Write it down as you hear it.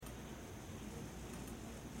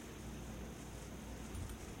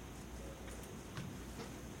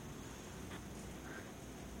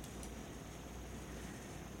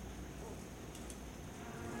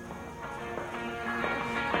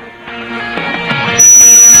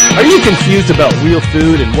Are you confused about real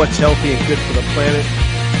food and what's healthy and good for the planet?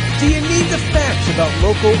 Do you need the facts about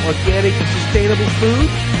local, organic, and sustainable food?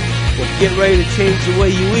 Well, get ready to change the way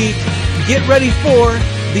you eat. Get ready for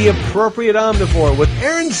The Appropriate Omnivore with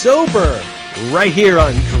Aaron Zober, right here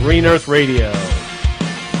on Green Earth Radio.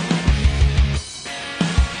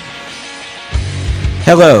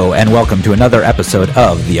 Hello, and welcome to another episode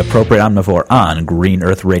of The Appropriate Omnivore on Green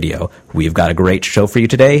Earth Radio. We've got a great show for you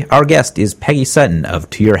today. Our guest is Peggy Sutton of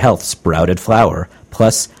To Your Health Sprouted Flour.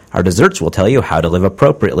 Plus, our desserts will tell you how to live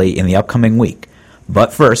appropriately in the upcoming week.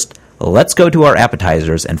 But first, let's go to our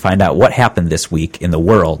appetizers and find out what happened this week in the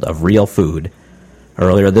world of real food.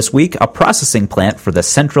 Earlier this week, a processing plant for the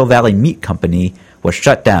Central Valley Meat Company was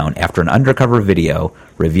shut down after an undercover video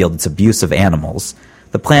revealed its abuse of animals.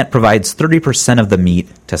 The plant provides 30% of the meat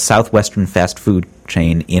to Southwestern fast food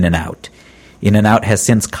chain In-N-Out. In-N-Out has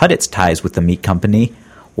since cut its ties with the meat company.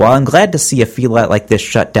 While I'm glad to see a feedlot like this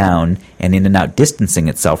shut down and In-N-Out distancing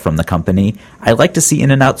itself from the company, I'd like to see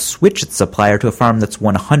In-N-Out switch its supplier to a farm that's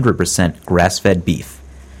 100% grass-fed beef.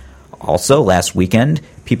 Also, last weekend,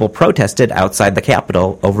 people protested outside the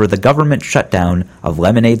Capitol over the government shutdown of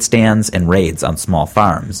lemonade stands and raids on small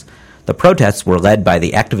farms. The protests were led by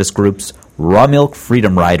the activist groups Raw Milk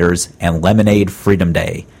Freedom Riders and Lemonade Freedom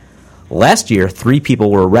Day. Last year, 3 people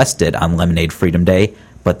were arrested on Lemonade Freedom Day,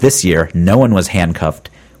 but this year, no one was handcuffed,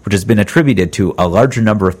 which has been attributed to a larger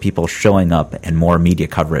number of people showing up and more media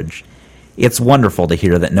coverage. It's wonderful to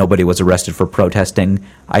hear that nobody was arrested for protesting.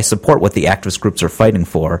 I support what the activist groups are fighting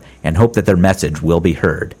for and hope that their message will be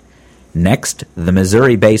heard. Next, the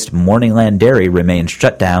Missouri-based Morningland Dairy remains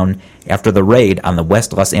shut down after the raid on the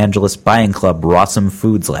West Los Angeles buying club Rawsome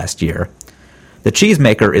Foods last year. The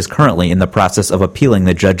cheesemaker is currently in the process of appealing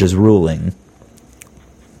the judge's ruling.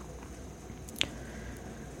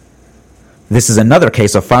 This is another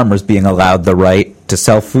case of farmers being allowed the right to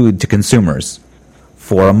sell food to consumers.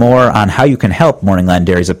 For more on how you can help Morningland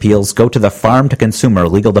Dairy's appeals, go to the Farm to Consumer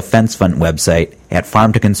Legal Defense Fund website at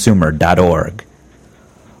farmtoconsumer.org.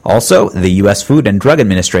 Also, the U.S. Food and Drug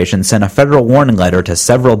Administration sent a federal warning letter to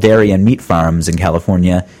several dairy and meat farms in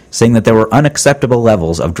California saying that there were unacceptable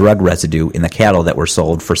levels of drug residue in the cattle that were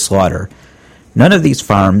sold for slaughter. None of these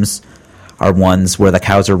farms are ones where the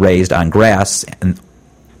cows are raised on grass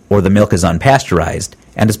or the milk is unpasteurized,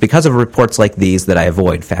 and it's because of reports like these that I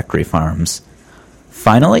avoid factory farms.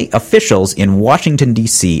 Finally, officials in Washington,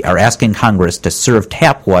 D.C. are asking Congress to serve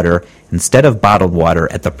tap water instead of bottled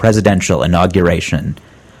water at the presidential inauguration.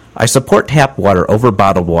 I support tap water over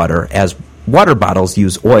bottled water as water bottles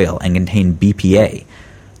use oil and contain BPA.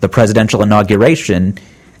 The presidential inauguration,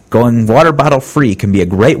 going water bottle free can be a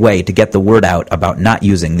great way to get the word out about not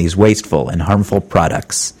using these wasteful and harmful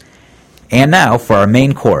products. And now for our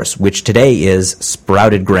main course, which today is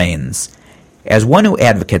sprouted grains. As one who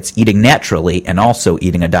advocates eating naturally and also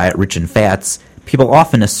eating a diet rich in fats, people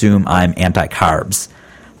often assume I'm anti-carbs.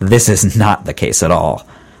 This is not the case at all.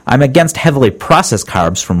 I'm against heavily processed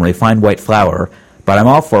carbs from refined white flour, but I'm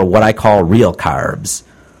all for what I call real carbs.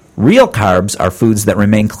 Real carbs are foods that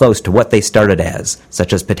remain close to what they started as,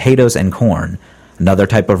 such as potatoes and corn. Another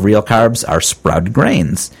type of real carbs are sprouted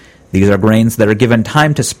grains. These are grains that are given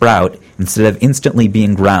time to sprout instead of instantly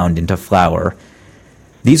being ground into flour.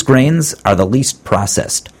 These grains are the least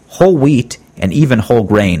processed. Whole wheat and even whole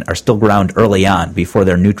grain are still ground early on before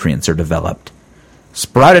their nutrients are developed.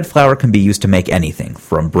 Sprouted flour can be used to make anything,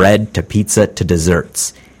 from bread to pizza to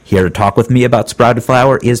desserts. Here to talk with me about sprouted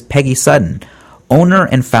flour is Peggy Sutton, owner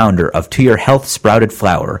and founder of To Your Health Sprouted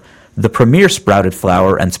Flour, the premier sprouted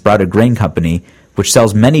flour and sprouted grain company which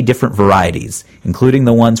sells many different varieties, including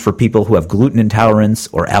the ones for people who have gluten intolerance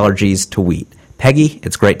or allergies to wheat. Peggy,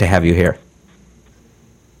 it's great to have you here.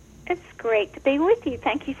 Great to be with you.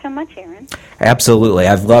 Thank you so much, Aaron. Absolutely.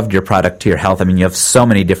 I've loved your product, To Your Health. I mean, you have so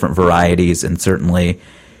many different varieties, and certainly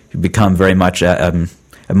you've become very much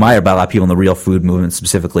admired by a lot of people in the real food movement,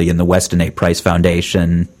 specifically in the Weston A. Price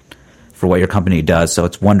Foundation, for what your company does. So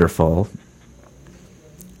it's wonderful.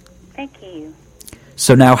 Thank you.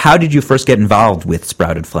 So now, how did you first get involved with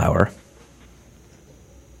sprouted flour?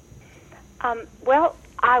 Well,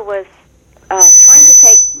 I was trying to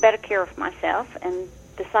take better care of myself and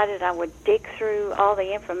decided I would dig through all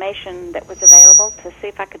the information that was available to see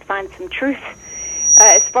if I could find some truth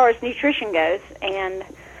as far as nutrition goes. And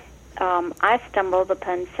I stumbled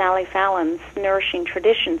upon Sally Fallon's Nourishing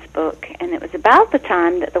Traditions book, and it was about the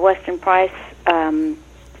time that the Weston Price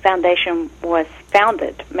Foundation was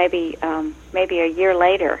founded, maybe a year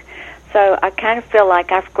later. So I kind of feel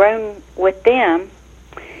like I've grown with them,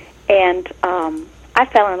 and I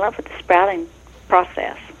fell in love with the sprouting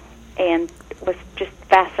process and was just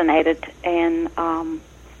fascinated and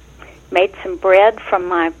made some bread from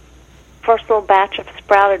my first little batch of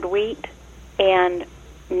sprouted wheat, and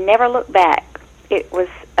never looked back.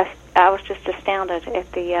 I was just astounded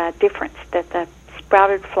at the difference that the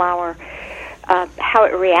sprouted flour, how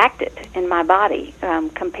it reacted in my body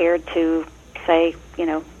compared to, say,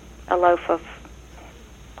 a loaf of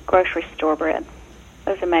grocery store bread.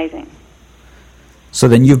 It was amazing. So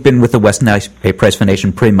then you've been with the West A Price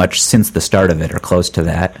Foundation pretty much since the start of it, or close to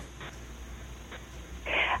that.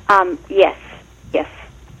 Yes.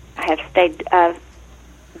 I have stayed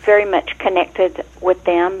very much connected with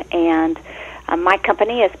them, and my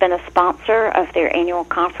company has been a sponsor of their annual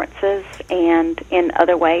conferences and in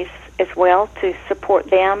other ways as well to support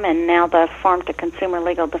them, and now the Farm to Consumer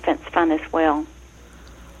Legal Defense Fund as well.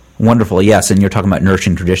 Wonderful, yes, and you're talking about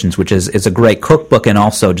Nourishing Traditions, which is a great cookbook and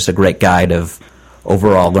also just a great guide of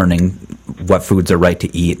overall learning what foods are right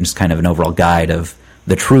to eat, and just kind of an overall guide of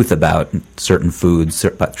the truth about certain foods,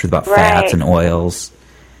 truth about fats and oils.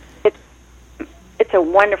 It's a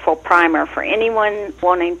wonderful primer for anyone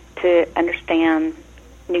wanting to understand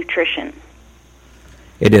nutrition.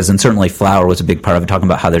 It is, and certainly flour was a big part of it, talking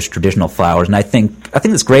about how there's traditional flours. And I think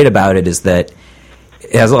that's great about it is that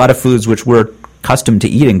it has a lot of foods which we're accustomed to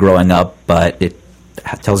eating growing up, but it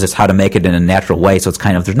tells us how to make it in a natural way. So it's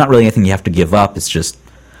kind of, there's not really anything you have to give up. It's just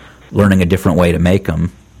learning a different way to make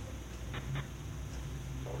them.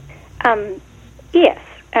 Yes,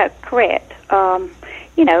 correct.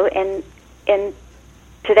 In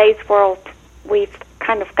today's world, we've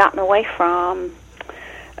kind of gotten away from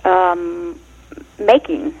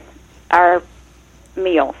making our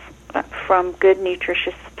meals from good,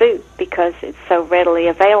 nutritious food because it's so readily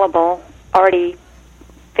available, already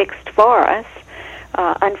fixed for us.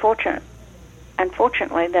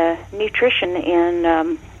 Unfortunately, the nutrition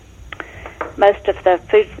in most of the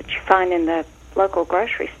foods that you find in the local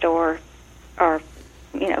grocery store are,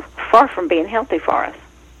 far from being healthy for us.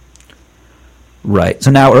 Right. So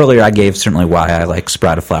now, earlier I gave certainly why I like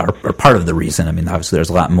sprouted flour, or part of the reason. I mean, obviously there's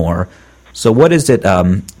a lot more. So what is it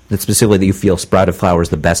that specifically that you feel sprouted flour is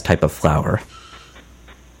the best type of flour?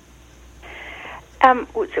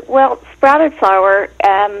 Well, sprouted flour,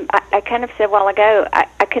 I kind of said a while ago,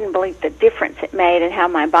 I couldn't believe the difference it made and how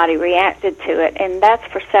my body reacted to it, and that's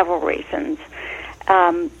for several reasons.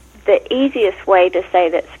 The easiest way to say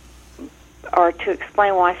that, or to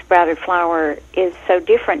explain why sprouted flour is so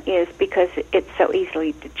different, is because it's so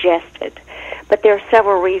easily digested. But there are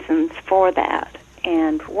several reasons for that,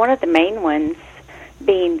 and one of the main ones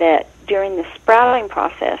being that during the sprouting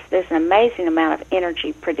process, there's an amazing amount of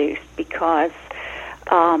energy produced because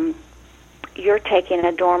you're taking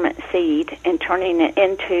a dormant seed and turning it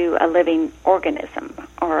into a living organism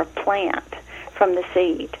or a plant from the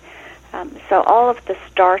seed. So all of the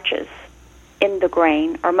starches in the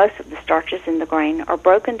grain, or most of the starches in the grain, are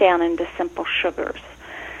broken down into simple sugars.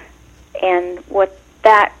 And what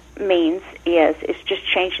that means is it's just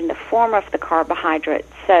changing the form of the carbohydrate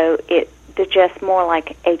so it digests more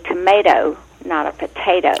like a tomato, not a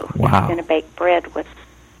potato. Wow. It's going to bake bread with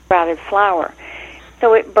sprouted flour.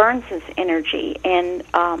 So it burns as energy, and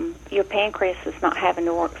your pancreas is not having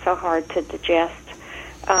to work so hard to digest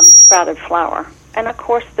sprouted flour. And, of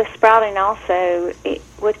course, the sprouting also,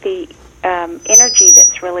 with the energy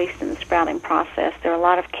that's released in the sprouting process, there are a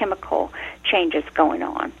lot of chemical changes going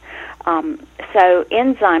on. So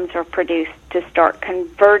enzymes are produced to start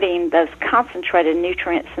converting those concentrated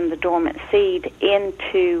nutrients in the dormant seed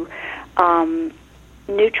into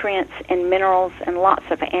nutrients and minerals and lots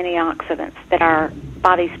of antioxidants that our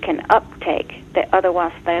bodies can uptake that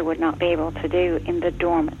otherwise they would not be able to do in the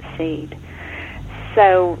dormant seed.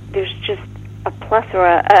 So there's just a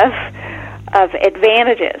plethora of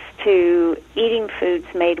advantages to eating foods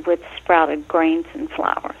made with sprouted grains and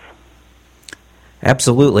flours.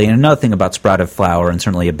 Absolutely. And another thing about sprouted flour, and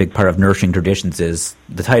certainly a big part of Nourishing Traditions, is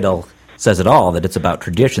the title says it all, that it's about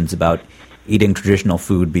traditions, about eating traditional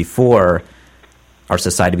food before our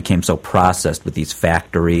society became so processed with these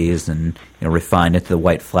factories and refined into the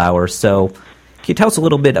white flour. So can you tell us a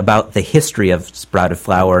little bit about the history of sprouted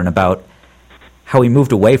flour and about how we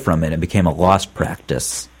moved away from it and became a lost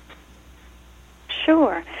practice?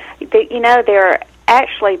 Sure. There are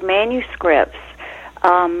actually manuscripts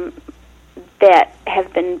that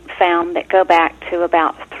have been found that go back to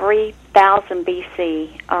about 3000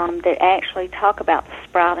 BC that actually talk about the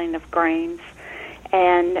sprouting of grains,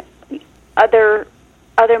 and other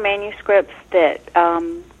manuscripts that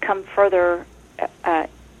come further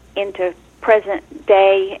into present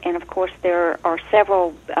day, and of course there are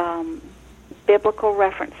several biblical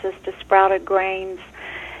references to sprouted grains,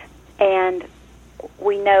 and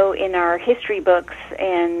we know in our history books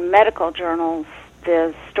and medical journals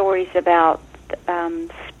the stories about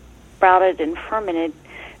sprouted and fermented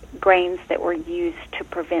grains that were used to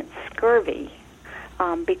prevent scurvy,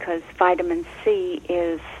 because vitamin C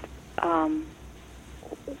is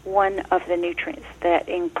one of the nutrients that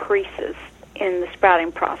increases in the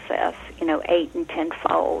sprouting process, 8 and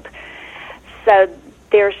 10-fold. So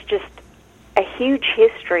there's just a huge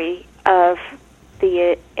history of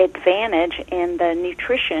the advantage and the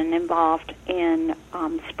nutrition involved in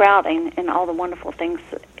sprouting and all the wonderful things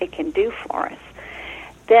that it can do for us.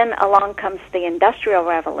 Then along comes the Industrial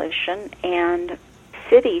Revolution, and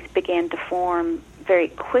cities began to form very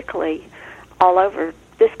quickly all over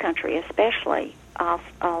this country, especially.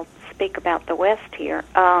 I'll speak about the West here.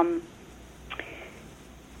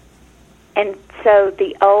 And so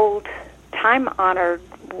the old time-honored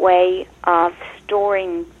way of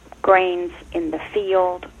storing grains in the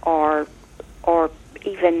field or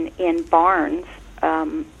even in barns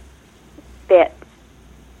that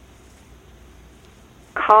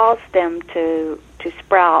caused them to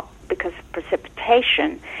sprout because of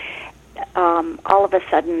precipitation, all of a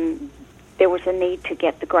sudden there was a need to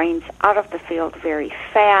get the grains out of the field very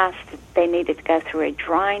fast. They needed to go through a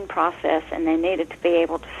drying process, and they needed to be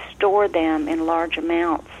able to store them in large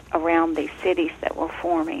amounts around these cities that were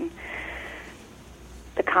forming.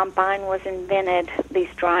 The combine was invented, these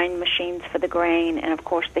drying machines for the grain, and of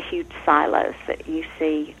course the huge silos that you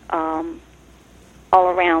see all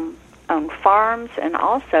around on farms and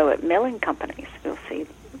also at milling companies. You'll see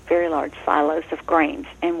very large silos of grains.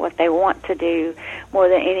 And what they want to do more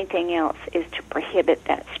than anything else is to prohibit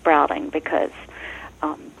that sprouting, because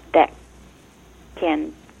that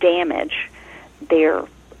can damage their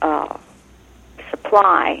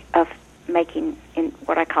supply of making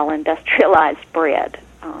what I call industrialized bread,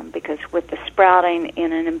 because with the sprouting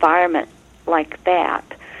in an environment like that,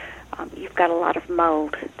 you've got a lot of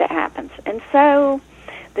mold that happens. And so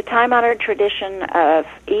the time-honored tradition of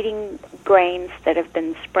eating grains that have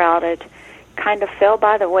been sprouted kind of fell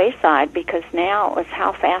by the wayside, because now it's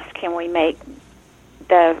how fast can we make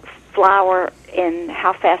the flour and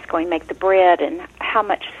how fast can we make the bread and how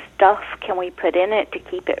much stuff can we put in it to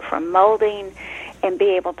keep it from molding and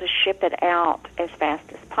be able to ship it out as fast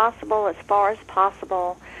as possible, as far as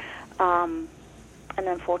possible. And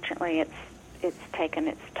unfortunately, it's taken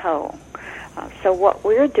its toll. So what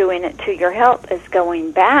we're doing at To Your Health is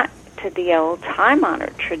going back to the old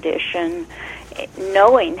time-honored tradition,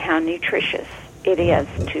 knowing how nutritious it is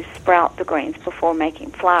to sprout the grains before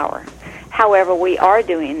making flour. However, we are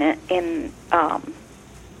doing it in a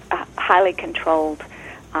highly controlled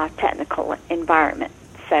technical environment.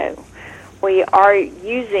 So we are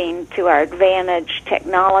using to our advantage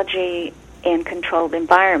technology in controlled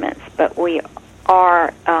environments, but we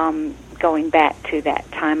are going back to that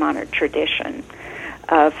time-honored tradition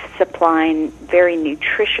of supplying very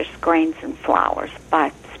nutritious grains and flours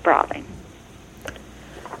by sprouting.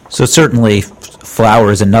 So certainly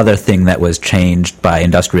flour is another thing that was changed by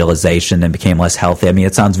industrialization and became less healthy. I mean,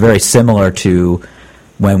 it sounds very similar to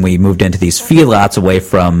when we moved into these feedlots away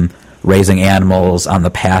from raising animals on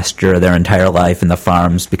the pasture their entire life in the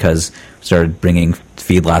farms, because we started bringing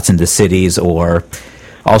feedlots into cities, or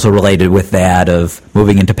also related with that of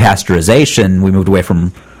moving into pasteurization. We moved away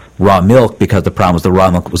from raw milk because the problem was the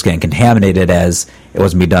raw milk was getting contaminated as it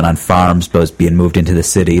wasn't being done on farms but was being moved into the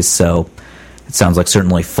cities. So it sounds like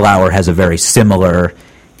certainly flour has a very similar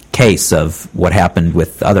case of what happened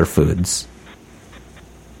with other foods.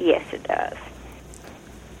 Yes, it does.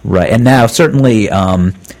 Right, and now certainly there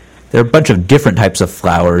are a bunch of different types of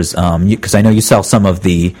flours, because I know you sell some of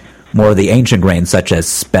the more of the ancient grains such as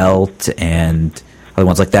spelt and other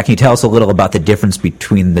ones like that. Can you tell us a little about the difference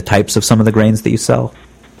between the types of some of the grains that you sell?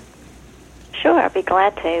 Sure, I'd be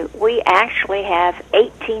glad to. We actually have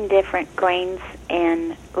 18 different grains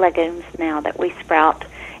and legumes now that we sprout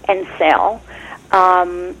and sell.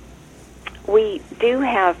 We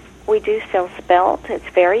do sell spelt. It's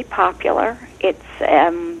very popular. It's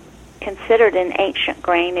considered an ancient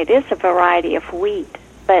grain. It is a variety of wheat,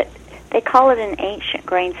 but they call it an ancient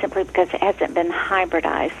grain simply because it hasn't been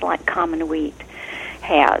hybridized like common wheat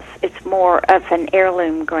has. It's more of an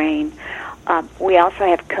heirloom grain. We also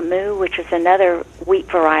have camus, which is another wheat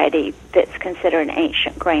variety that's considered an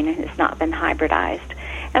ancient grain and has not been hybridized.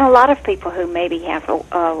 And a lot of people who maybe have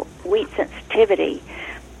a wheat sensitivity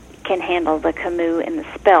can handle the camus and the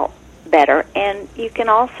spelt better. And you can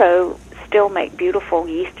also still make beautiful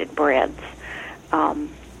yeasted breads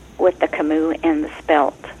with the camus and the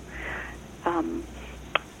spelt.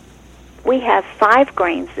 We have 5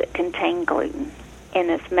 grains that contain gluten. And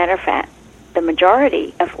as a matter of fact, the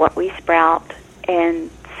majority of what we sprout and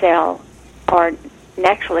sell are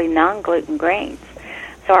naturally non-gluten grains.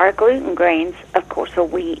 So our gluten grains, of course, are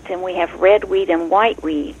wheat, and we have red wheat and white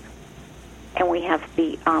wheat, and we have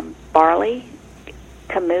the barley,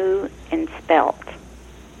 camus, and spelt,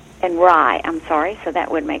 and rye. I'm sorry, so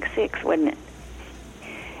that would make 6, wouldn't it?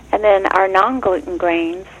 And then our non-gluten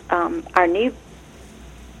grains, our new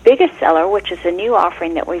biggest seller, which is a new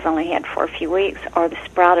offering that we've only had for a few weeks, are the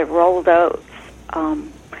sprouted rolled oats,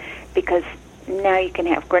 because now you can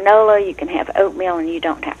have granola, you can have oatmeal, and you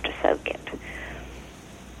don't have to soak it.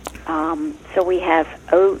 So we have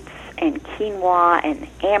oats and quinoa and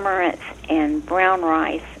amaranth and brown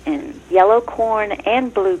rice and yellow corn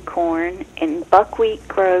and blue corn and buckwheat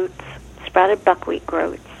groats, sprouted buckwheat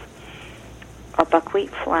groats, or buckwheat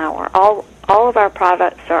flour. All of our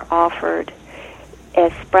products are offered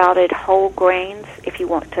as sprouted whole grains if you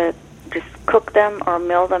want to just cook them or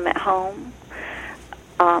mill them at home.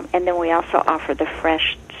 And then we also offer the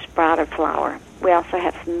fresh sprouted flour. We also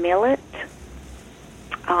have millet.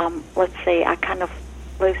 Let's see, I kind of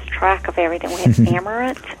lose track of everything. We have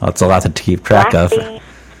amaranth. Well, it's a lot to keep track of. Beans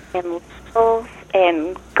and lentils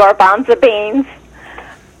and garbanzo beans.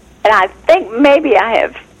 And I think maybe I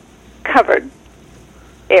have covered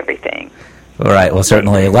everything. All right. Well,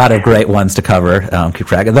 certainly a lot of great ones to cover. Keep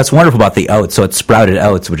track of. That's wonderful about the oats. So it's sprouted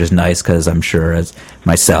oats, which is nice because I'm sure as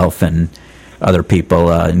myself and other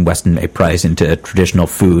people in Weston May Price into traditional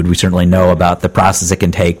food, we certainly know about the process it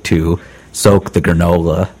can take to soak the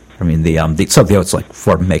granola. I mean, soak the oats like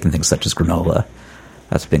for making things such as granola.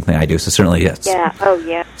 That's a big thing I do. So certainly, yes. Yeah. Oh,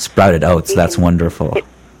 yeah. Sprouted oats. That's wonderful.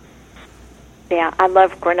 Yeah, I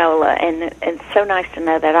love granola, and it's so nice to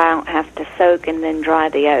know that I don't have to soak and then dry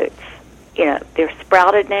the oats. You know, they're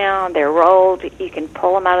sprouted now, they're rolled. You can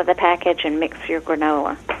pull them out of the package and mix your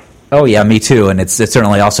granola. Oh, yeah, me too. And it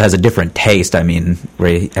certainly also has a different taste. I mean,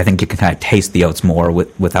 I think you can kind of taste the oats more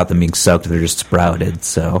without them being soaked. They're just sprouted,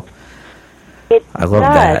 so I love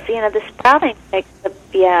that. You know, the sprouting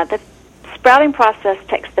the sprouting process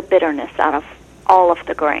takes the bitterness out of all of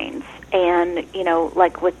the grains. And, you know,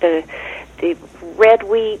 like with the red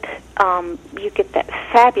wheat, you get that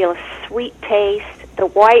fabulous sweet taste. The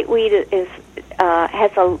white wheat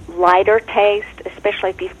has a lighter taste,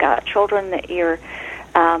 especially if you've got children that you're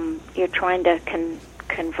trying to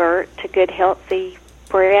convert to good, healthy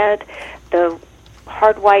bread. The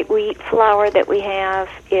hard white wheat flour that we have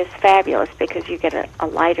is fabulous because you get a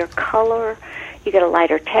lighter color, you get a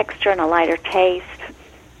lighter texture and a lighter taste.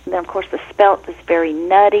 And then, of course, the spelt is very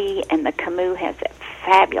nutty, and the camus has that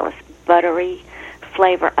fabulous buttery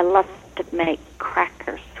flavor. I love to make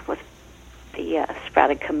crackers with the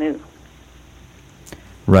sprouted camus.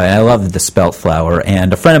 Right, I love the spelt flour.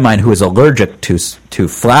 And a friend of mine who is allergic to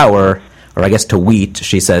flour, or I guess to wheat,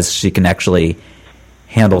 she says she can actually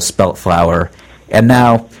handle spelt flour. And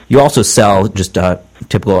now you also sell just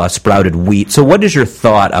typical sprouted wheat. So what is your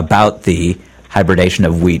thought about the hybridization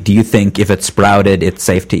of wheat? Do you think if it's sprouted, it's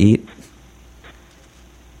safe to eat?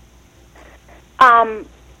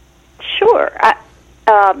 Sure.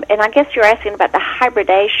 And I guess you're asking about the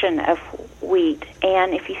hybridization of wheat.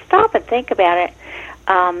 And if you stop and think about it,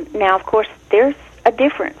 now, of course, there's a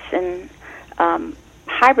difference in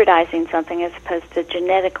hybridizing something as opposed to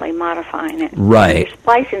genetically modifying it. Right. You're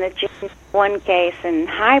splicing a gene in one case, and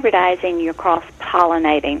hybridizing, you're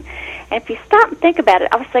cross-pollinating. And if you stop and think about it,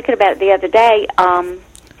 I was thinking about it the other day.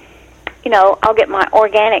 You know, I'll get my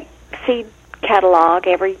organic seed catalog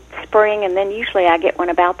every spring, and then usually I get one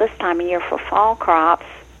about this time of year for fall crops.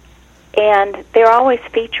 And they're always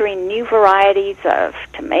featuring new varieties of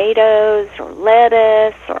tomatoes or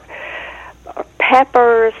lettuce or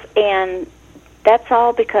peppers, and that's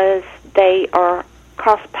all because they are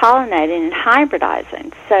cross-pollinating and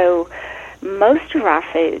hybridizing. So most of our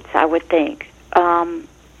foods, I would think, are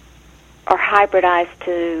hybridized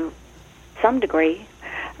to some degree,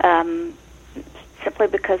 simply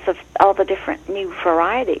because of all the different new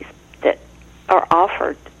varieties that are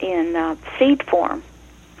offered in seed form.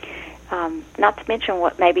 Not to mention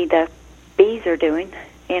what maybe the bees are doing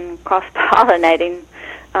in cross-pollinating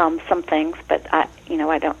some things, but I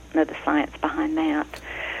don't know the science behind that.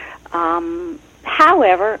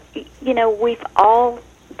 However, you know, we've all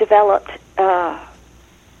developed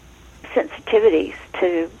sensitivities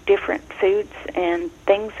to different foods and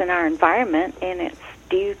things in our environment, and it's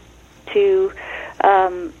due to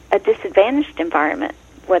a disadvantaged environment,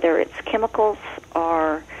 whether it's chemicals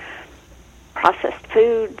or processed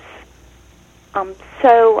foods.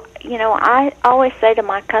 So, you know, I always say to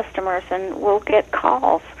my customers, and we'll get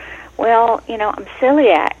calls, well, you know, I'm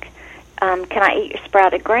celiac. Can I eat your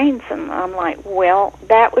sprouted grains? And I'm like, well,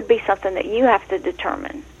 that would be something that you have to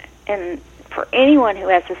determine. And for anyone who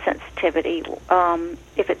has a sensitivity,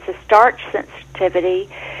 if it's a starch sensitivity,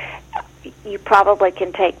 you probably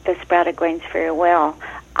can take the sprouted grains very well.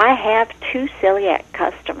 I have 2 celiac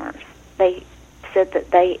customers. They said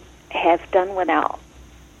that they have done without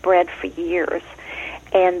bread for years,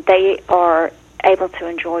 and they are able to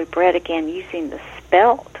enjoy bread again using the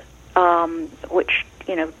spelt, which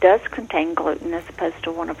does contain gluten as opposed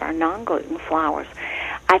to one of our non-gluten flours.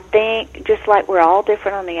 I think just like we're all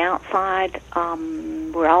different on the outside,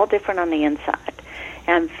 we're all different on the inside.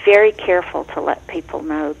 And I'm very careful to let people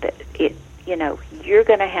know that you're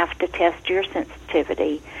going to have to test your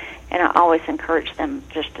sensitivity, and I always encourage them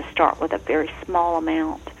just to start with a very small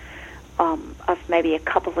amount of maybe a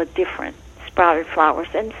couple of different sprouted flours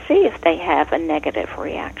and see if they have a negative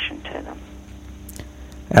reaction to them.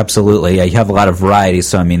 Absolutely. Yeah, you have a lot of varieties,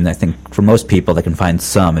 so I think for most people they can find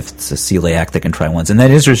some. If it's a celiac, they can try ones. And that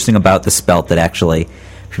is interesting about the spelt that actually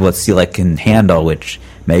people with celiac can handle, which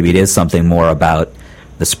maybe it is something more about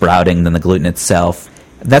the sprouting than the gluten itself.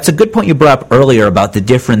 That's a good point you brought up earlier about the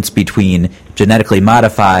difference between genetically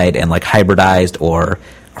modified and like hybridized or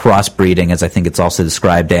crossbreeding, as I think it's also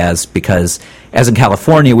described as, because as in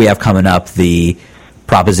California we have coming up the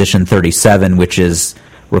Proposition 37, which is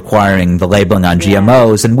requiring the labeling on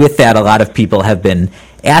GMOs, and with that a lot of people have been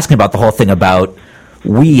asking about the whole thing about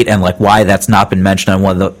wheat and like why that's not been mentioned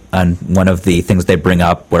on one of the things they bring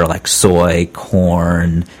up, where like soy,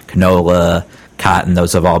 corn, canola, cotton,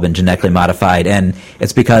 those have all been genetically modified. And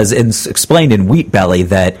it's because it's explained in Wheat Belly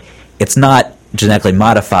that it's not genetically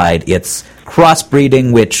modified, it's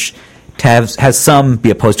crossbreeding, which has some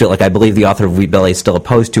be opposed to it. Like I believe the author of Wheat Belly is still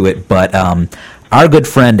opposed to it, but our good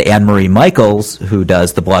friend Anne-Marie Michaels, who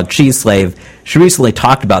does the blog Cheese Slave, she recently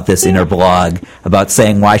talked about this in her blog, about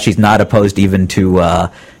saying why she's not opposed even to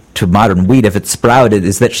modern wheat if it's sprouted,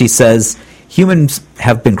 is that she says humans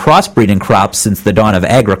have been crossbreeding crops since the dawn of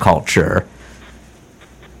agriculture.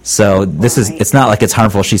 So it's not like it's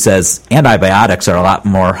harmful. She says antibiotics are a lot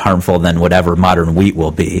more harmful than whatever modern wheat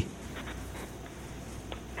will be.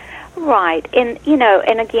 Right. And,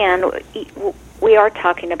 and again, we are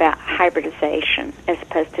talking about hybridization as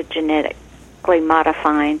opposed to genetically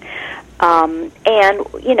modifying. And,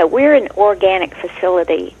 we're an organic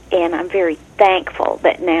facility, and I'm very thankful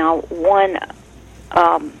that now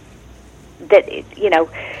that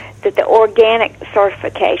the organic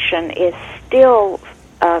certification is still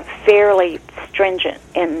fairly stringent,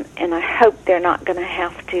 and I hope they're not going to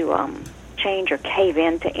have to change or cave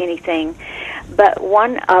into anything. But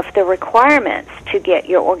one of the requirements to get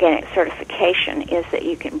your organic certification is that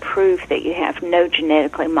you can prove that you have no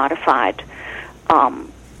genetically modified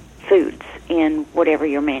foods in whatever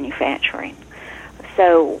you're manufacturing.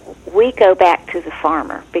 So we go back to the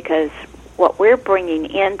farmer, because what we're bringing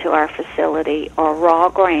into our facility are raw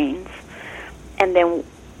grains, and then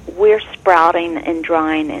we're sprouting and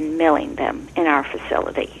drying and milling them in our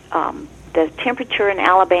facility. The temperature in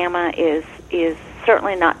Alabama is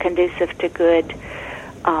certainly not conducive to good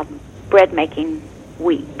bread-making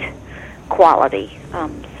wheat quality.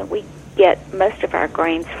 So we get most of our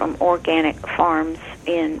grains from organic farms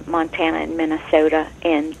in Montana and Minnesota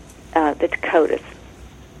and the Dakotas.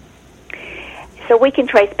 So we can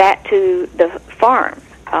trace back to the farm,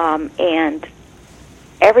 and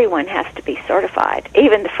everyone has to be certified.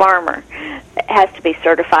 Even the farmer has to be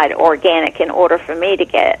certified organic in order for me to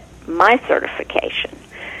get my certification.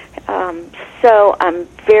 So I'm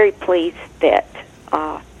very pleased that,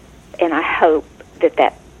 and I hope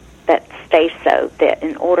that stays so, that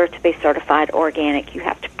in order to be certified organic, you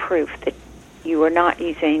have to prove that you are not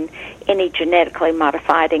using any genetically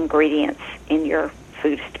modified ingredients in your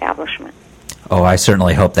food establishment. Oh, I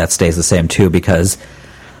certainly hope that stays the same too, because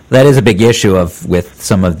that is a big issue with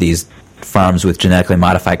some of these farms with genetically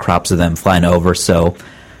modified crops of them flying over. So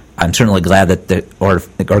I'm certainly glad that the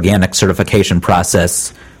organic certification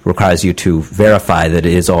process requires you to verify that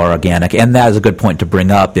it is all organic. And that is a good point to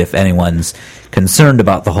bring up if anyone's concerned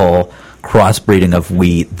about the whole crossbreeding of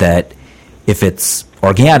wheat, that if it's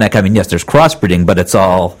organic, I mean, yes, there's crossbreeding, but it's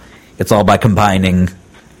all by combining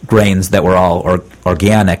grains that were all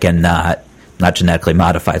organic and not genetically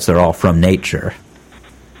modified, so they're all from nature.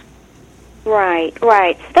 Right.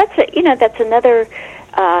 So that's another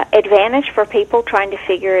advantage for people trying to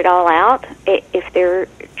figure it all out. If they're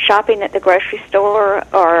shopping at the grocery store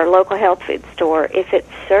or local health food store, if it's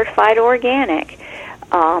certified organic,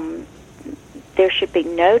 there should be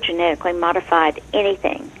no genetically modified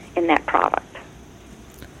anything in that product.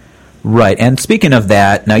 Right. And speaking of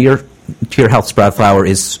that, now your Pure Health Sprout Flour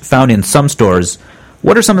is found in some stores.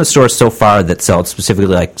 What are some of the stores so far that sell it, specifically,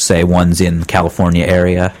 like, say, ones in the California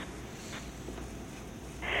area?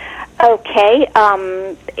 Okay.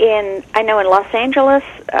 I know in Los Angeles,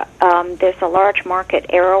 there's a large market,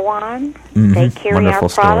 Erewhon. Mm-hmm. They carry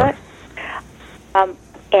Wonderful our product.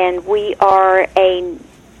 And we've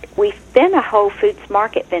been a Whole Foods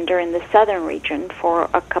market vendor in the southern region for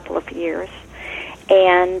a couple of years,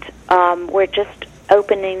 and we're just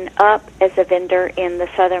opening up as a vendor in the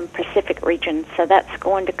southern Pacific region. So that's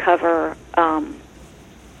going to cover,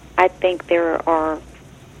 I think there are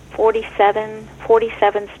 47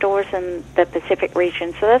 stores in the Pacific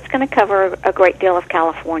region. So that's going to cover a great deal of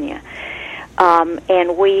California.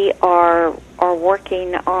 And we are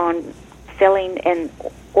working on filling an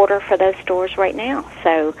order for those stores right now.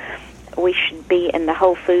 So we should be in the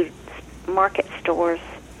Whole Foods market stores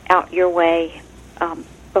out your way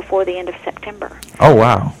before the end of September. Oh,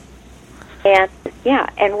 wow. And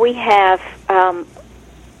we have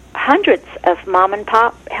hundreds of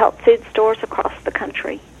mom-and-pop health food stores across the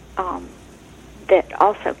country that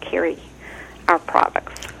also carry our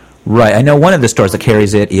products. Right. I know one of the stores that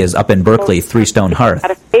carries it is up in Berkeley, Three Stone Hearth.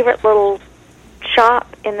 Got a favorite little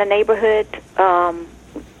shop in the neighborhood.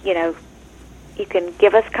 You can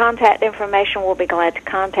give us contact information. We'll be glad to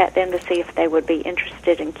contact them to see if they would be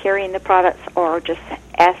interested in carrying the products, or just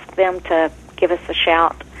ask them to give us a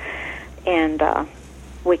shout, and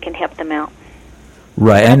we can help them out.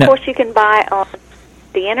 Right. And of course, you can buy on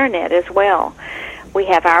the internet as well. We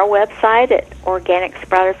have our website at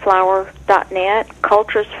organicsproutedflour.net,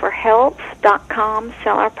 culturesforhealth.com,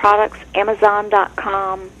 sell our products,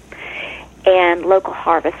 amazon.com, and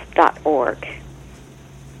localharvest.org.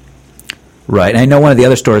 Right. And I know one of the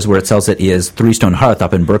other stores where it sells it is Three Stone Hearth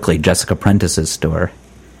up in Berkeley, Jessica Prentice's store.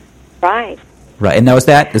 Right. Right. And now is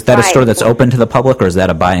that a store that's open to the public, or is that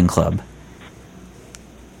a buying club?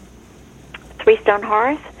 Three Stone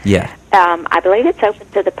Hearth? Yeah. I believe it's open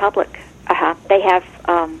to the public. They have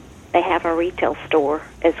a retail store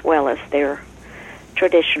as well as their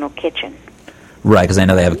traditional kitchen. Right, because I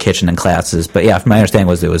know they have a kitchen and classes. But yeah, my understanding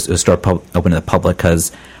was it was a store open to the public,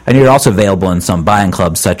 because I know you're also available in some buying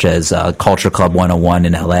clubs, such as Culture Club 101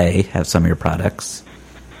 in L.A. have some of your products.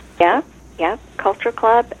 Yeah, Culture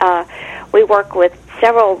Club. We work with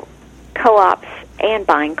several co-ops and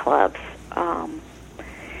buying clubs.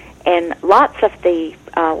 And lots of the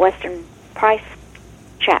Western Price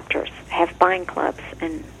chapters have buying clubs,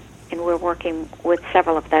 and we're working with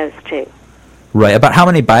several of those too. Right. About how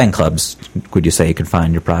many buying clubs would you say you could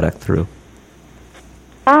find your product through?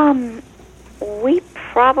 We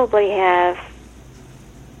probably have,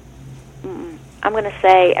 I'm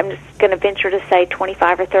just going to venture to say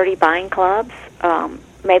 25 or 30 buying clubs,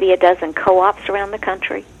 maybe a dozen co-ops around the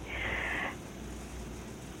country.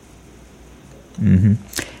 Mm-hmm.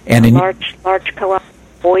 And in large co-op,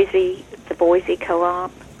 the Boise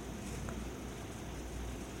co-op.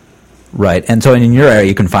 Right, and so in your area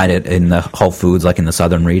you can find it in the Whole Foods, like in the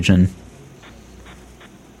southern region?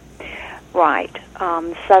 Right.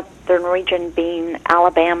 Southern region being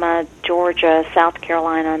Alabama, Georgia, South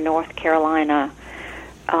Carolina, North Carolina.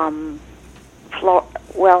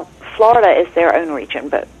 Florida is their own region,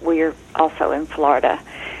 but we're also in Florida.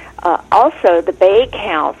 Also, the bake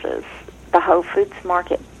houses, the Whole Foods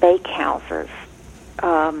Market bake houses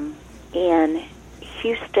in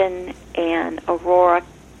Houston and Aurora,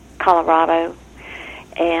 Colorado,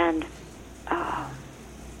 and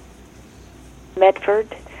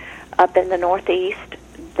Medford up in the Northeast.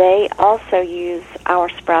 They also use our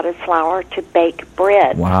sprouted flour to bake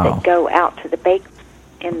breads that go out to the bake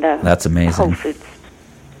in the That's amazing. Whole Foods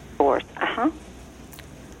stores.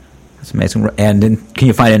 That's amazing. And can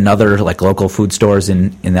you find another like local food stores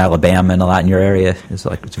in Alabama and a lot in your area? It's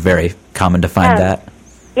very common to find that.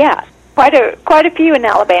 Yeah, quite a few in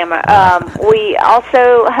Alabama. We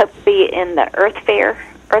also hope to be in the Earth Fair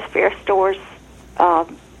stores.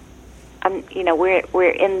 We're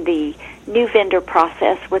in the new vendor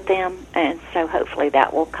process with them, and so hopefully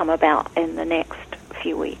that will come about in the next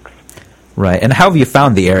few weeks. Right. And how have you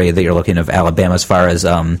found the area that you're looking of Alabama as far as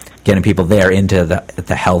getting people there into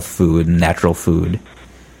the health food and natural food?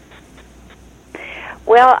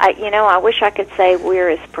 Well, I wish I could say we're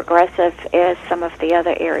as progressive as some of the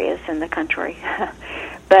other areas in the country.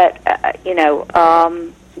 But,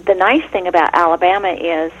 the nice thing about Alabama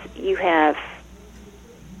is you have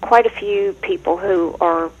quite a few people who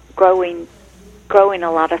are growing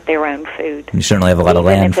a lot of their own food. You certainly have a lot of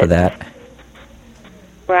land for that.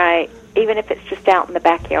 Right. Even if it's just out in the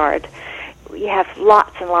backyard. You have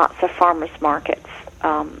lots and lots of farmers markets.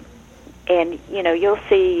 And, you'll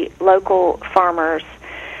see local farmers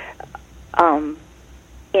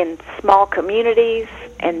in small communities,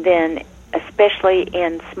 and then especially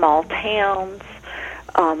in small towns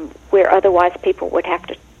where otherwise people would have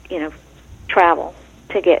to, travel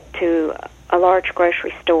to get to a large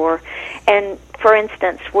grocery store. And for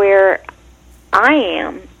instance, where I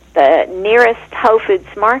am, the nearest Whole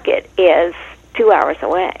Foods market is 2 hours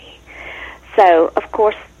away. So, of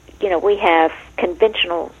course, we have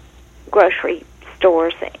conventional grocery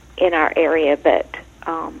stores in our area, but,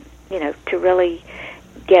 to really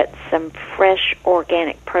get some fresh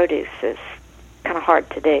organic produce is kind of hard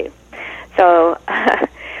to do. So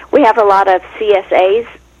we have a lot of CSAs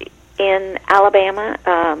in Alabama,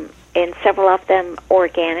 and several of them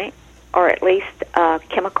organic, or at least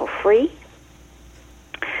chemical-free.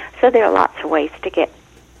 So there are lots of ways to get,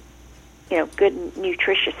 good,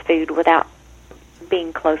 nutritious food without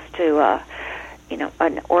being close to,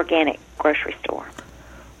 an organic grocery store.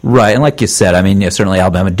 Right, and like you said, certainly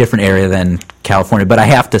Alabama, a different area than California, but I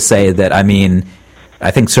have to say that, I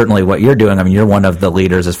think certainly what you're doing, you're one of the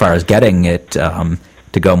leaders as far as getting it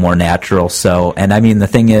to go more natural. So, and the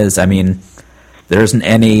thing is, there isn't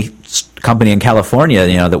any company in California,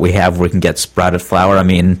 that we have where we can get sprouted flour.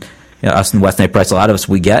 Us in West Night Price, a lot of us,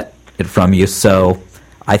 we get it from you. So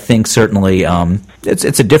I think certainly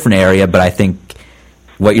it's a different area, but I think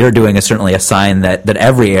what you're doing is certainly a sign that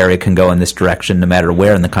every area can go in this direction, no matter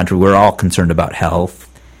where in the country. We're all concerned about health,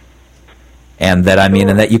 and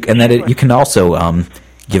that you can also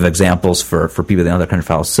give examples for people in other country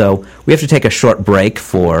follows. So we have to take a short break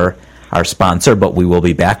for our sponsor, but we will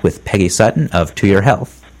be back with Peggy Sutton of To Your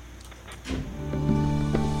Health.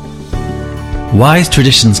 Wise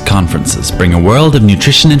Traditions conferences bring a world of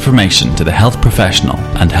nutrition information to the health professional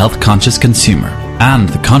and health-conscious consumer, and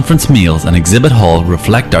the conference meals and exhibit hall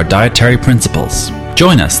reflect our dietary principles.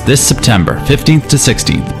 Join us this September 15th to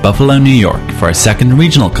 16th, Buffalo, New York, for our second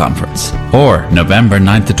regional conference, or November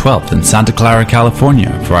 9th to 12th in Santa Clara, California,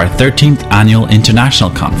 for our 13th annual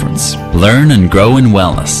international conference. Learn and grow in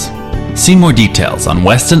wellness. See more details on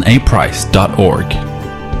westonaprice.org.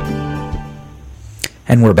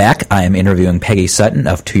 And we're back. I am interviewing Peggy Sutton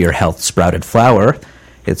of To Your Health Sprouted Flour.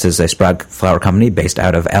 It's a sprouted flour company based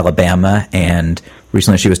out of Alabama, and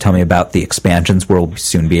recently she was telling me about the expansions where we'll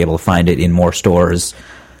soon be able to find it in more stores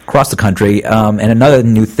across the country. And another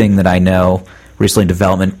new thing that I know, recently in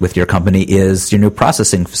development with your company, is your new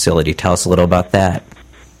processing facility. Tell us a little about that.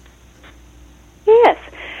 Yes.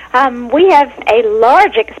 We have a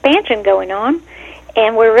large expansion going on,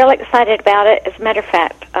 and we're really excited about it. As a matter of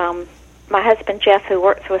fact, my husband, Jeff, who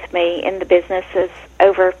works with me in the business, is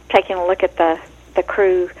over taking a look at the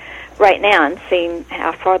crew right now and seeing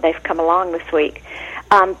how far they've come along this week.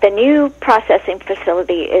 The new processing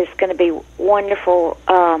facility is going to be wonderful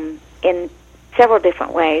in several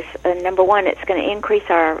different ways. Number one, it's going to increase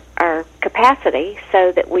our capacity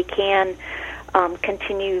so that we can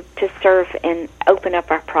continue to serve and open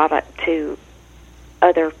up our product to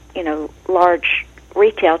other, large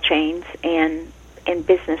retail chains and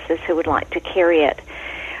businesses who would like to carry it.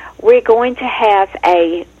 We're going to have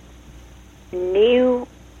a new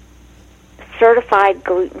certified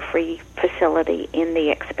gluten-free facility in the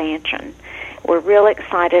expansion. We're real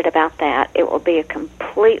excited about that. It will be a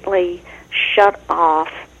completely shut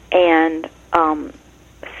off and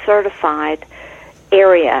certified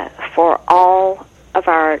area for all of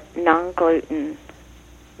our non-gluten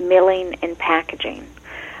milling and packaging.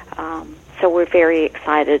 So we're very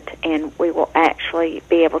excited, and we will actually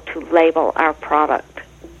be able to label our product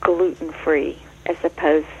gluten-free as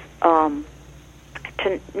opposed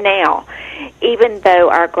to now. Even though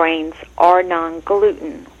our grains are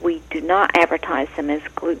non-gluten, we do not advertise them as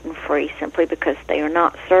gluten-free simply because they are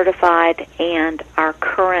not certified, and our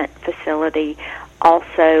current facility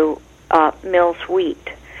also mills wheat.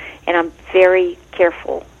 And I'm very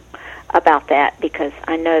careful about that because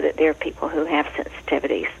I know that there are people who have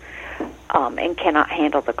sensitivities and cannot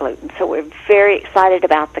handle the gluten. So we're very excited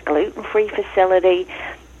about the gluten-free facility.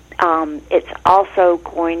 It's also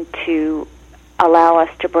going to allow us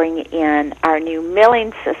to bring in our new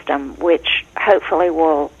milling system, which hopefully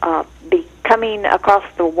will be coming across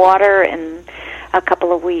the water in a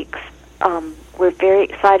couple of weeks. We're very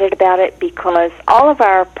excited about it because all of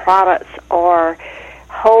our products are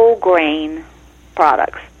whole grain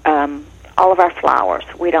products. All of our flours.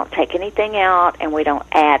 We don't take anything out and we don't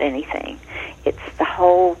add anything. It's the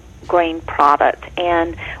whole grain product.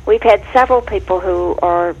 And we've had several people who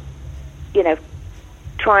are,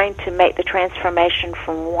 trying to make the transformation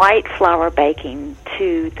from white flour baking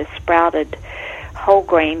to the sprouted whole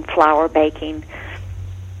grain flour baking.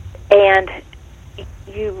 And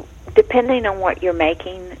you, depending on what you're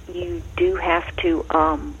making, you do have to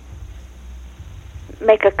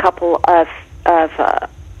make a couple of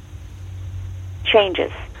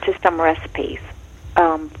changes to some recipes.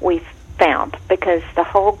 We've found, because the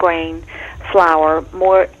whole grain flour,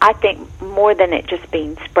 I think more than it just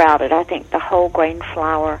being sprouted, I think the whole grain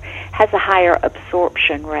flour has a higher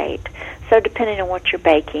absorption rate. So depending on what you're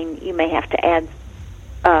baking, you may have to add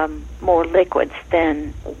more liquids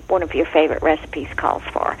than one of your favorite recipes calls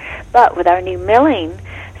for. But with our new milling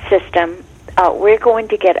system, we're going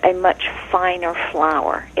to get a much finer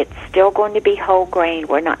flour. It's still going to be whole grain.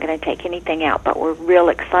 We're not going to take anything out, but we're real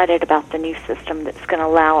excited about the new system that's going to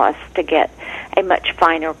allow us to get a much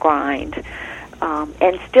finer grind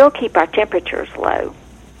and still keep our temperatures low,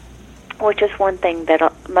 which is one thing that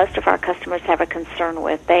most of our customers have a concern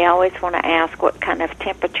with. They always want to ask, what kind of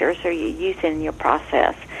temperatures are you using in your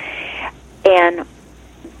process? And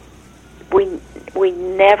we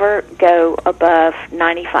never go above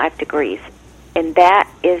 95 degrees, and that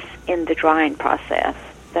is in the drying process.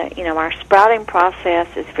 Our sprouting process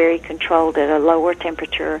is very controlled at a lower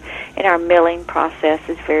temperature, and our milling process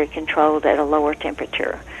is very controlled at a lower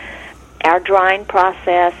temperature. Our drying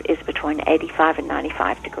process is between 85 and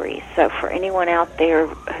 95 degrees. So for anyone out there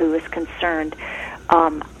who is concerned,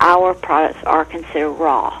 our products are considered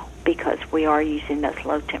raw because we are using those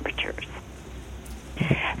low temperatures.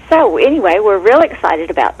 So anyway, we're really excited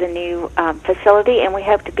about the new facility, and we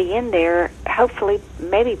hope to be in there hopefully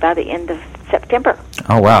maybe by the end of September.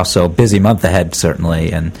 Oh, wow. So busy month ahead,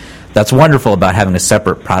 certainly. And that's wonderful about having a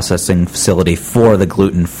separate processing facility for the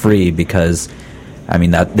gluten-free, because, I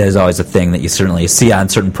mean, that is always a thing that you certainly see on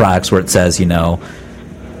certain products where it says,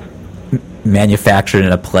 manufactured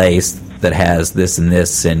in a place that has this and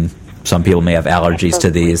this, and some people may have allergies to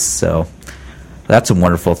these. So that's a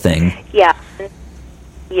wonderful thing. Yeah.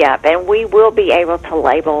 Yeah, and we will be able to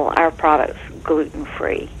label our products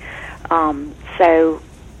gluten-free. So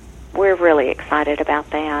we're really excited about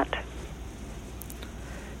that.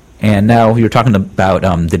 And now you're talking about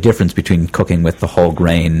the difference between cooking with the whole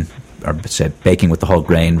grain, or baking with the whole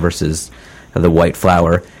grain versus the white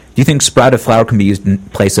flour. Do you think sprouted flour can be used in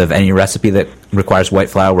place of any recipe that requires white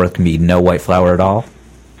flour, or it can be no white flour at all?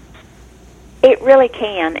 It really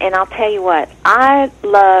can, and I'll tell you what, I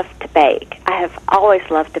love to bake. I have always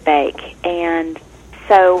loved to bake, and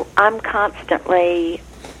so I'm constantly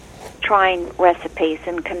trying recipes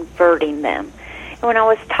and converting them. And when I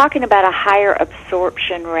was talking about a higher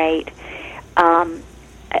absorption rate,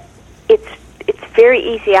 it's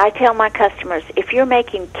very easy. I tell my customers, if you're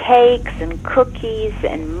making cakes and cookies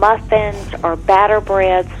and muffins or batter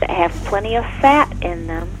breads that have plenty of fat in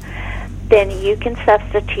them, then you can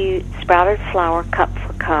substitute sprouted flour cup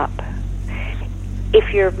for cup.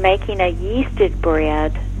 If you're making a yeasted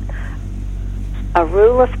bread, a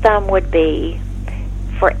rule of thumb would be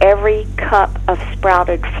for every cup of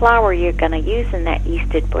sprouted flour you're going to use in that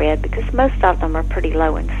yeasted bread, because most of them are pretty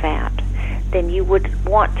low in fat, then you would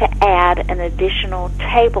want to add an additional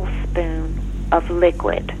tablespoon of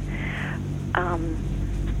liquid.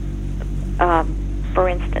 For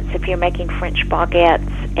instance, if you're making French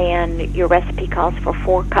baguettes and your recipe calls for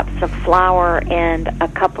 4 cups of flour and a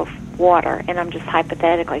cup of water, and I'm just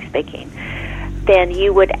hypothetically speaking, then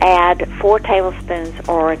you would add 4 tablespoons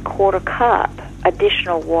or a quarter cup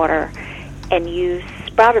additional water and use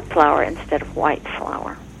sprouted flour instead of white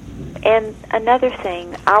flour. And another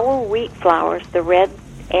thing, our wheat flours, the red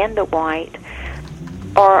and the white,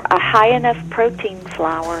 are a high enough protein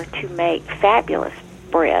flour to make fabulous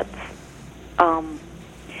breads.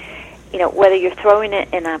 Whether you're throwing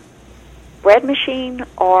it in a bread machine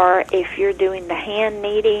or if you're doing the hand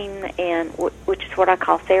kneading, and which is what I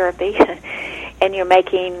call therapy, and you're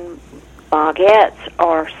making baguettes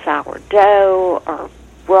or sourdough or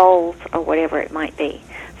rolls or whatever it might be.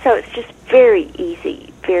 So it's just very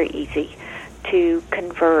easy to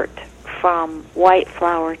convert from white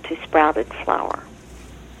flour to sprouted flour.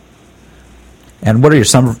 And what are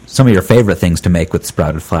some of your favorite things to make with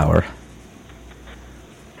sprouted flour?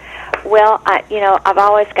 Well, I've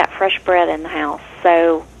always got fresh bread in the house,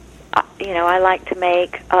 so I like to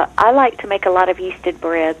make a lot of yeasted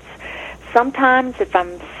breads. Sometimes, if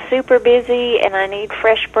I'm super busy and I need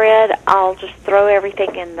fresh bread, I'll just throw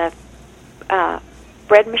everything in the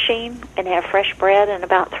bread machine and have fresh bread in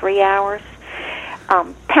about 3 hours.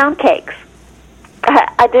 Pound cakes.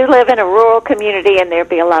 I do live in a rural community, and there'll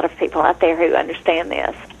be a lot of people out there who understand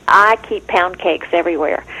this. I keep pound cakes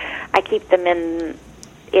everywhere. I keep them in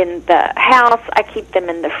the house. I keep them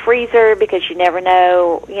in the freezer because you never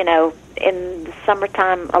know. In the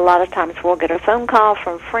summertime, a lot of times we'll get a phone call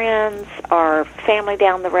from friends or family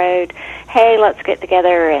down the road. Hey, let's get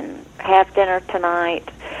together and have dinner tonight.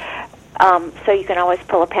 So you can always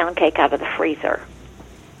pull a pound cake out of the freezer.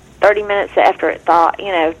 30 minutes after it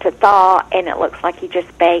to thaw, and it looks like you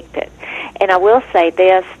just baked it. And I will say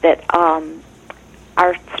this, that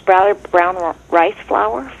our sprouted brown rice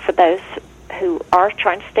flour, for those who are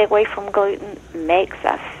trying to stay away from gluten, makes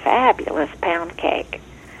a fabulous pound cake.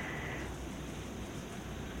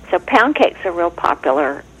 So pound cakes are real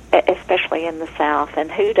popular, especially in the South,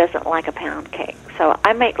 and who doesn't like a pound cake? So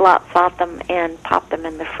I make lots of them and pop them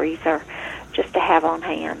in the freezer just to have on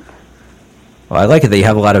hand. Well, I like it that you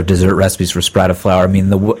have a lot of dessert recipes for sprouted flour. I mean,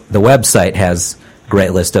 the website has a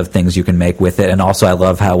great list of things you can make with it, and also I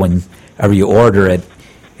love how whenever you order it,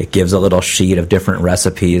 it gives a little sheet of different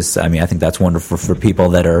recipes. I mean, I think that's wonderful for people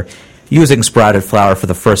that are using sprouted flour for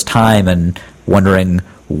the first time and wondering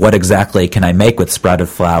what exactly can I make with sprouted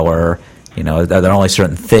flour. You know, are there only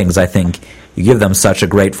certain things? I think you give them such a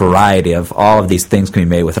great variety of all of these things can be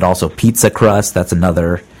made with it. Also, pizza crust, that's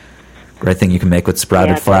another great thing you can make with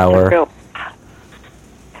sprouted flour.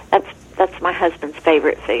 That's my husband's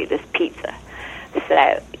favorite food is pizza.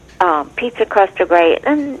 So pizza crust are great,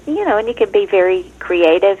 and you can be very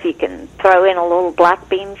creative. You can throw in a little black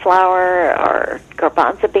bean flour or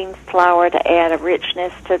garbanzo bean flour to add a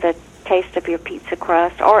richness to the taste of your pizza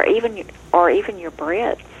crust, or even your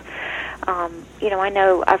breads. I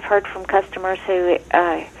know I've heard from customers who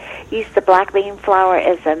use the black bean flour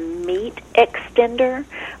as a meat extender.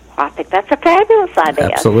 Well, I think that's a fabulous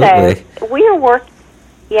idea. Absolutely. So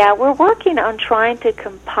we're working on trying to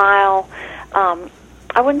compile.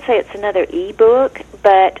 I wouldn't say it's another ebook,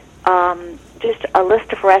 but just a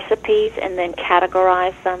list of recipes and then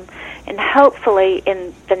categorize them. And hopefully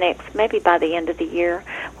maybe by the end of the year,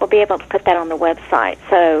 we'll be able to put that on the website.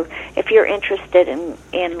 So if you're interested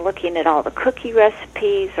in looking at all the cookie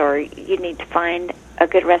recipes, or you need to find a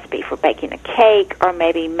good recipe for baking a cake, or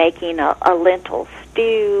maybe making a lentil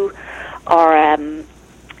stew, or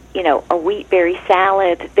a wheat berry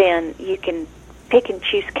salad, then you can pick and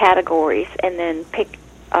choose categories and then pick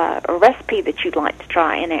a recipe that you'd like to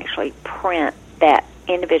try and actually print that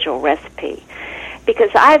individual recipe.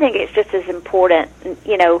 Because I think it's just as important,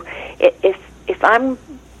 if I'm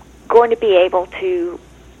going to be able to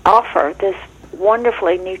offer this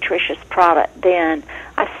wonderfully nutritious product, then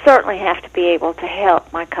I certainly have to be able to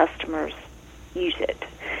help my customers use it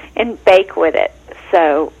and bake with it.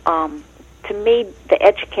 So to me, the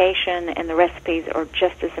education and the recipes are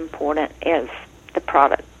just as important as the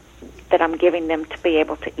product that I'm giving them to be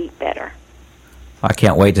able to eat better. I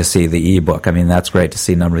can't wait to see the ebook. I mean, that's great to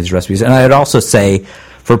see a number of these recipes. And I'd also say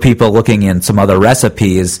for people looking in some other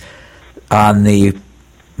recipes, on the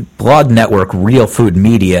blog network Real Food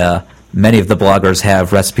Media, many of the bloggers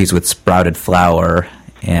have recipes with sprouted flour,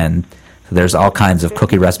 and there's all kinds of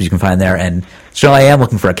cookie recipes you can find there. And so I am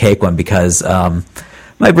looking for a cake one because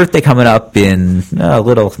my birthday coming up in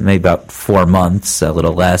maybe about 4 months, a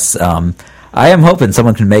little less. I am hoping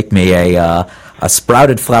someone can make me a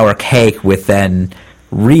sprouted flour cake with then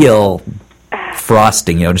real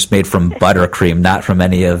frosting, just made from buttercream, not from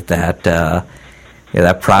any of that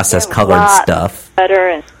that processed colored stuff. Butter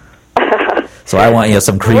and so I want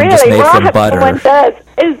some cream really, just made from what butter. Someone does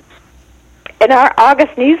is in our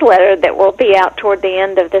August newsletter that will be out toward the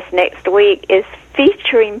end of this next week is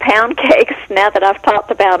featuring pound cakes. Now that I've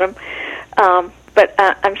talked about them, but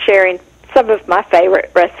I'm sharing some of my favorite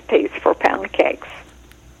recipes for pound cakes.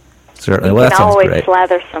 Certainly. Well, you that can sounds always great.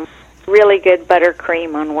 slather some really good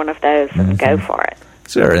buttercream on one of those and go for it.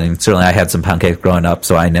 Certainly, I had some pound cake growing up,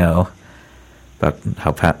 so I know about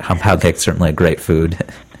how pound cake's certainly a great food.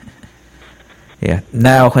 Yeah.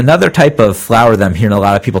 Now, another type of flour that I'm hearing a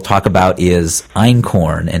lot of people talk about is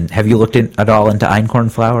einkorn. And have you looked at all into einkorn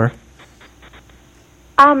flour?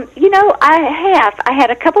 I have. I had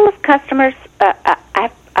a couple of customers.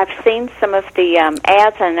 I've seen some of the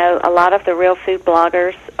ads. I know a lot of the real food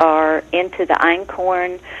bloggers are into the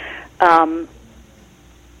einkorn. And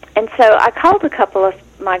so I called a couple of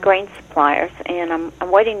my grain suppliers, and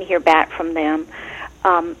I'm waiting to hear back from them.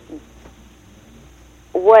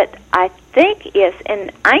 What I think is,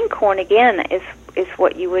 and einkorn again is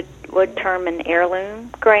what you would term an heirloom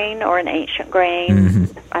grain or an ancient grain.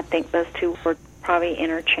 Mm-hmm. I think those two were probably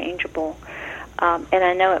interchangeable. And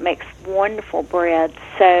I know it makes wonderful bread.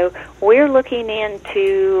 So we're looking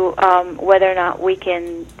into whether or not we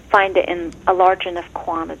can find it in a large enough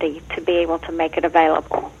quantity to be able to make it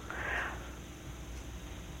available.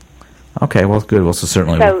 Okay, well, good. Well, so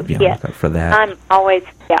certainly look out for that. I'm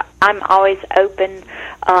always open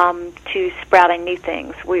to sprouting new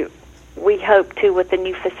things. We hope to, with the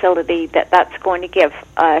new facility, that's going to give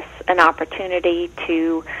us an opportunity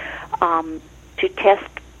to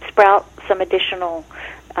sprout some additional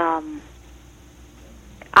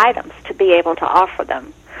items to be able to offer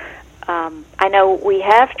them. I know we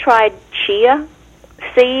have tried chia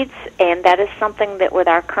seeds, and that is something that with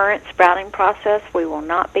our current sprouting process we will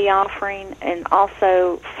not be offering, and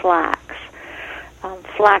also flax.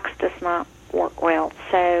 Flax does not work well.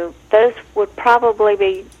 So those would probably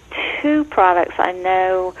be two products I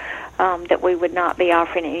know that we would not be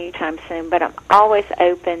offering anytime soon, but I'm always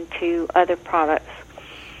open to other products.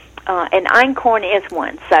 And einkorn is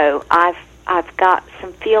one, so I've got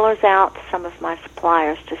some feelers out to some of my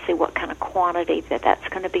suppliers to see what kind of quantity that's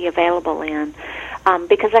going to be available in,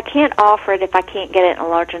 because I can't offer it if I can't get it in a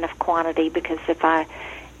large enough quantity, because if I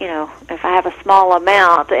have a small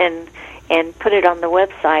amount and put it on the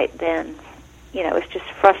website, then it's just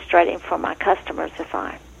frustrating for my customers if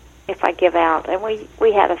I give out. And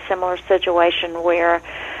we had a similar situation where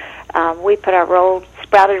we put our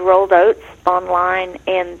sprouted rolled oats online,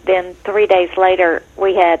 and then 3 days later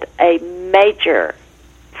we had a major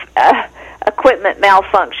equipment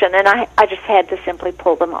malfunction, and I just had to simply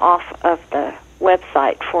pull them off of the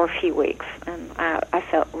website for a few weeks, and I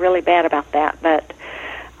felt really bad about that. But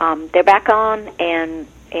they're back on, and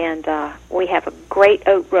we have a great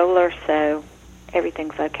oat roller, so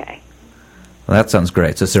everything's okay. Well, that sounds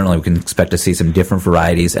great. So certainly we can expect to see some different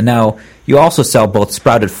varieties. And now you also sell both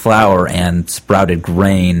sprouted flour and sprouted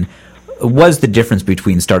grain. What's the difference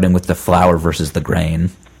between starting with the flour versus the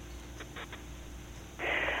grain?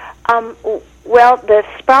 Well, the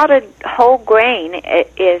sprouted whole grain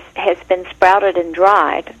has been sprouted and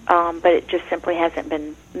dried, but it just simply hasn't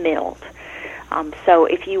been milled. So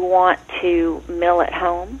if you want to mill at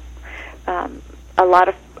home, a lot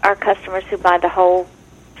of our customers who buy the whole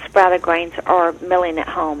sprouted grains are milling at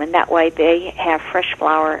home, and that way they have fresh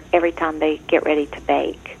flour every time they get ready to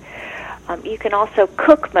bake. You can also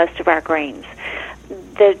cook most of our grains.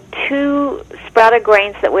 The two sprouted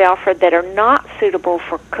grains that we offer that are not suitable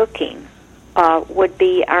for cooking would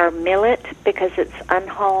be our millet, because it's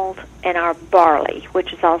unhulled, and our barley,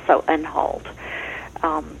 which is also unhulled.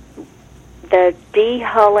 The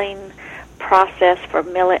dehulling process for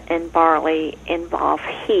millet and barley involve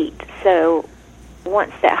heat, so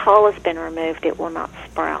once that hull has been removed, it will not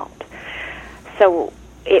sprout. So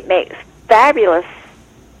it makes fabulous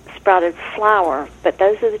sprouted flour, but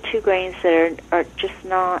those are the two grains that are just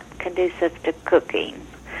not conducive to cooking,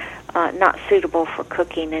 not suitable for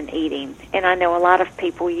cooking and eating. And I know a lot of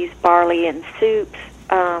people use barley in soups,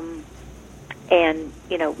 and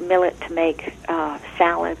millet to make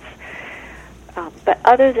salads. But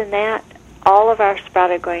other than that, all of our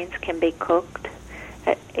sprouted grains can be cooked.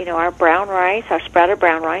 Our brown rice, our sprouted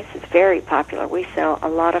brown rice, is very popular. We sell a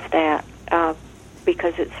lot of that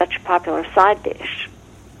because it's such a popular side dish.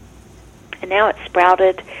 And now it's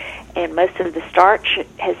sprouted, and most of the starch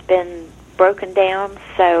has been broken down,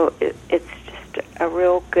 so it's just a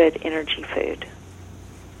real good energy food.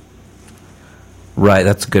 Right,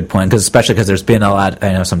 that's a good point, especially because there's been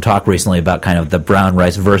some talk recently about kind of the brown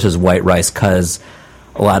rice versus white rice, because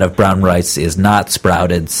a lot of brown rice is not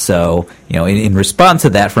sprouted. So, in response to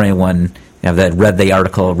that, for anyone that read the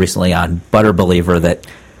article recently on Butter Believer, that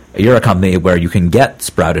you're a company where you can get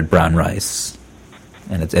sprouted brown rice,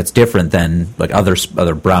 and it's different than like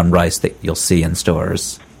other brown rice that you'll see in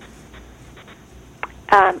stores.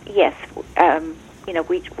 Yes,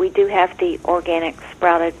 we do have the organic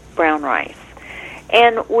sprouted brown rice,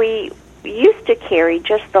 and we used to carry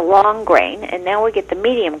just the long grain, and now we get the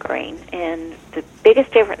medium grain. And the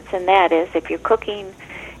biggest difference in that is if you're cooking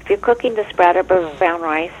the sprouted brown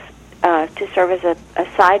rice to serve as a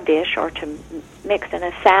side dish or to mix in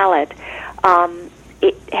a salad,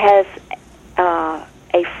 it has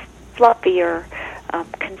a fluffier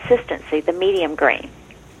consistency, the medium grain.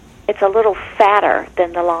 It's a little fatter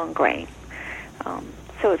than the long grain,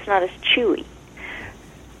 so it's not as chewy.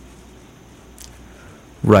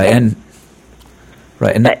 Right, and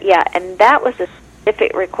that was a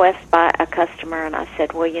specific request by a customer, and I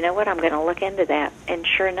said, well, you know what, I'm going to look into that. And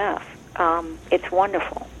sure enough, it's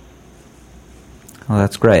wonderful. Well,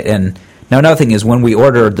 that's great. And now another thing is, when we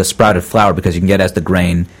order the sprouted flour, because you can get it as the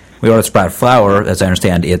grain, we order sprouted flour, as I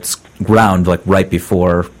understand, it's ground like right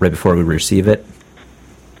before we receive it.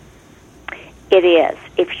 It is.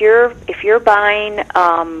 If you're buying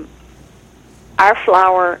our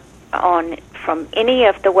flour from any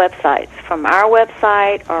of the websites, from our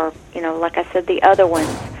website or, like I said, the other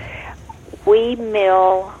ones, we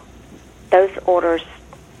mill those orders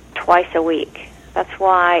twice a week. That's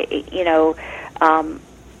why,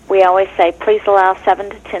 we always say please allow 7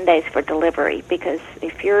 to 10 days for delivery, because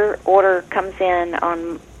if your order comes in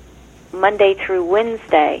on Monday through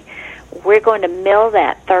Wednesday, we're going to mill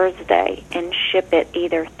that Thursday and ship it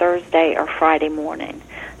either Thursday or Friday morning.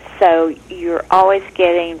 So you're always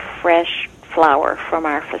getting fresh flour from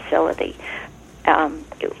our facility.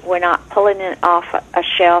 We're not pulling it off a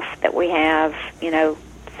shelf that we have,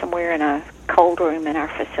 somewhere in a cold room in our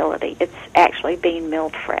facility. It's actually being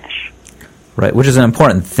milled fresh. Right, which is an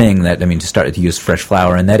important thing to start to use fresh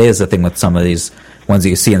flour, and that is the thing with some of these ones that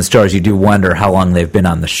you see in stores. You do wonder how long they've been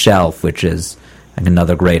on the shelf, which is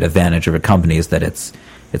another great advantage of a company is that it's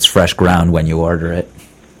fresh ground when you order it.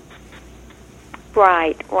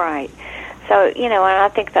 Right. So, and I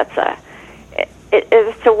think that's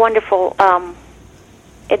it's a wonderful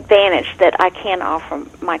advantage that I can offer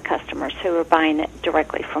my customers who are buying it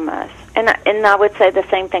directly from us. And I would say the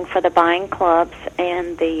same thing for the buying clubs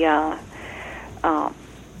and the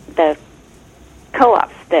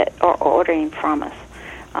co-ops that are ordering from us.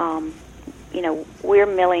 We're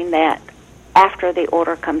milling that after the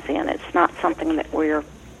order comes in. It's not something that we're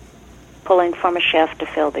pulling from a shelf to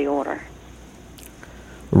fill the order.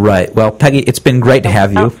 Right. Well, Peggy, it's been great to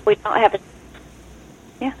have you. We don't have it.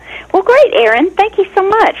 Yeah. Well, great, Aaron. Thank you so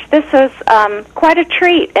much. This was quite a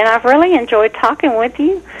treat, and I've really enjoyed talking with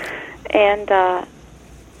you. And, I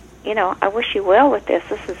wish you well with this.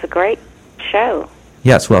 This is a great show.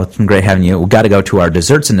 Yes, well, it's been great having you. We've got to go to our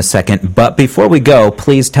desserts in a second. But before we go,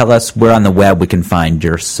 please tell us where on the web we can find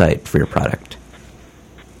your site for your product.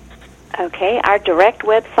 Okay. Our direct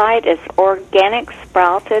website is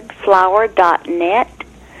organicsproutedflour.net.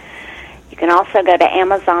 You can also go to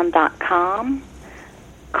Amazon.com,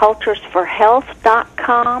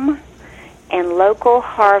 culturesforhealth.com, and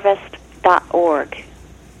localharvest.org.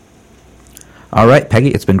 All right,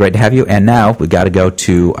 Peggy, it's been great to have you. And now we've got to go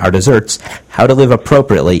to our desserts, how to live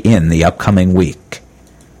appropriately in the upcoming week.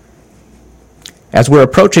 As we're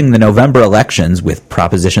approaching the November elections with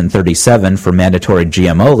Proposition 37 for mandatory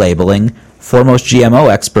GMO labeling, foremost GMO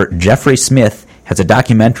expert Jeffrey Smith has a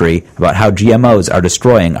documentary about how GMOs are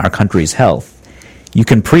destroying our country's health. You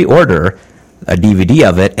can pre-order a DVD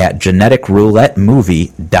of it at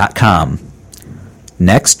geneticroulettemovie.com.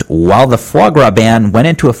 Next, while the foie gras ban went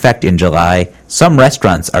into effect in July, some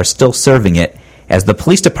restaurants are still serving it, as the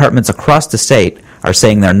police departments across the state are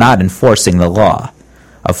saying they're not enforcing the law.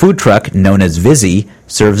 A food truck known as Vizzy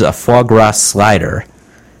serves a foie gras slider.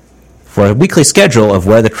 For a weekly schedule of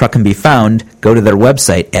where the truck can be found, go to their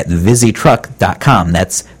website at VizzyTruck.com.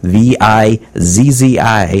 That's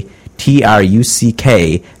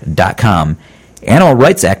VIZZITRUCK.com. Animal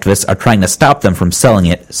rights activists are trying to stop them from selling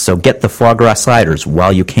it, so get the foie gras sliders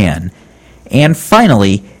while you can. And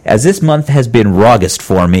finally, as this month has been Rawgust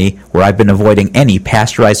for me, where I've been avoiding any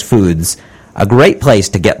pasteurized foods, a great place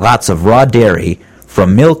to get lots of raw dairy,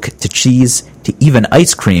 from milk to cheese to even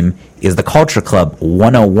ice cream, is the Culture Club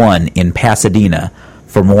 101 in Pasadena.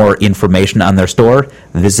 For more information on their store,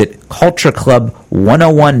 visit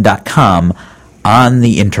cultureclub101.com on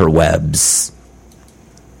the interwebs.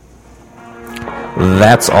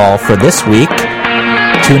 That's all for this week.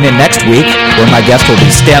 Tune in next week, where my guest will be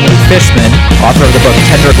Stanley Fishman, author of the book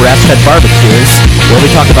Tender Grass-Fed Barbecues, where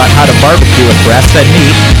we talk about how to barbecue with grass-fed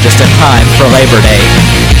meat just in time for Labor Day.